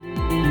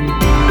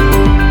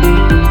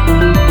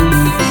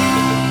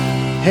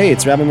Hey,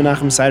 it's Rabbi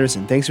Menachem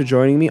Siderson. Thanks for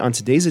joining me on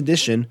today's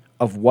edition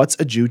of What's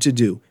a Jew to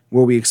Do,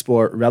 where we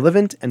explore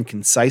relevant and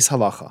concise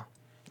halacha.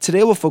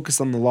 Today we'll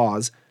focus on the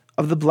laws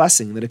of the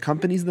blessing that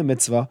accompanies the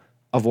mitzvah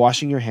of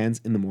washing your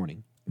hands in the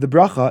morning. The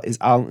bracha is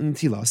al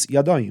netilas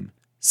yadayim.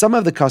 Some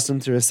have the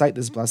custom to recite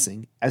this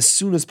blessing as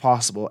soon as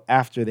possible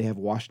after they have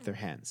washed their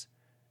hands,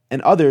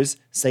 and others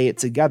say it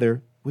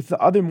together with the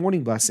other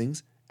morning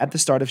blessings at the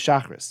start of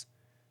Shachris.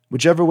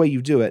 Whichever way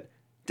you do it,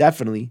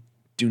 definitely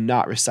do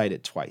not recite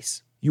it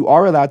twice. You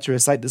are allowed to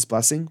recite this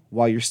blessing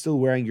while you're still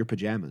wearing your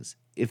pajamas,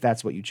 if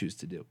that's what you choose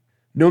to do.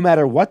 No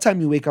matter what time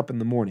you wake up in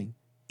the morning,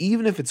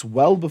 even if it's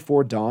well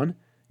before dawn,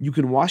 you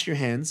can wash your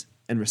hands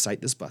and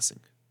recite this blessing.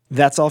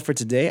 That's all for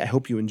today. I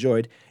hope you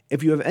enjoyed.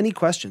 If you have any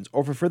questions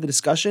or for further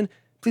discussion,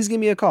 please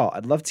give me a call.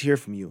 I'd love to hear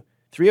from you.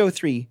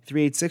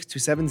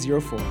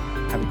 303-386-2704.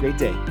 Have a great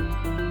day.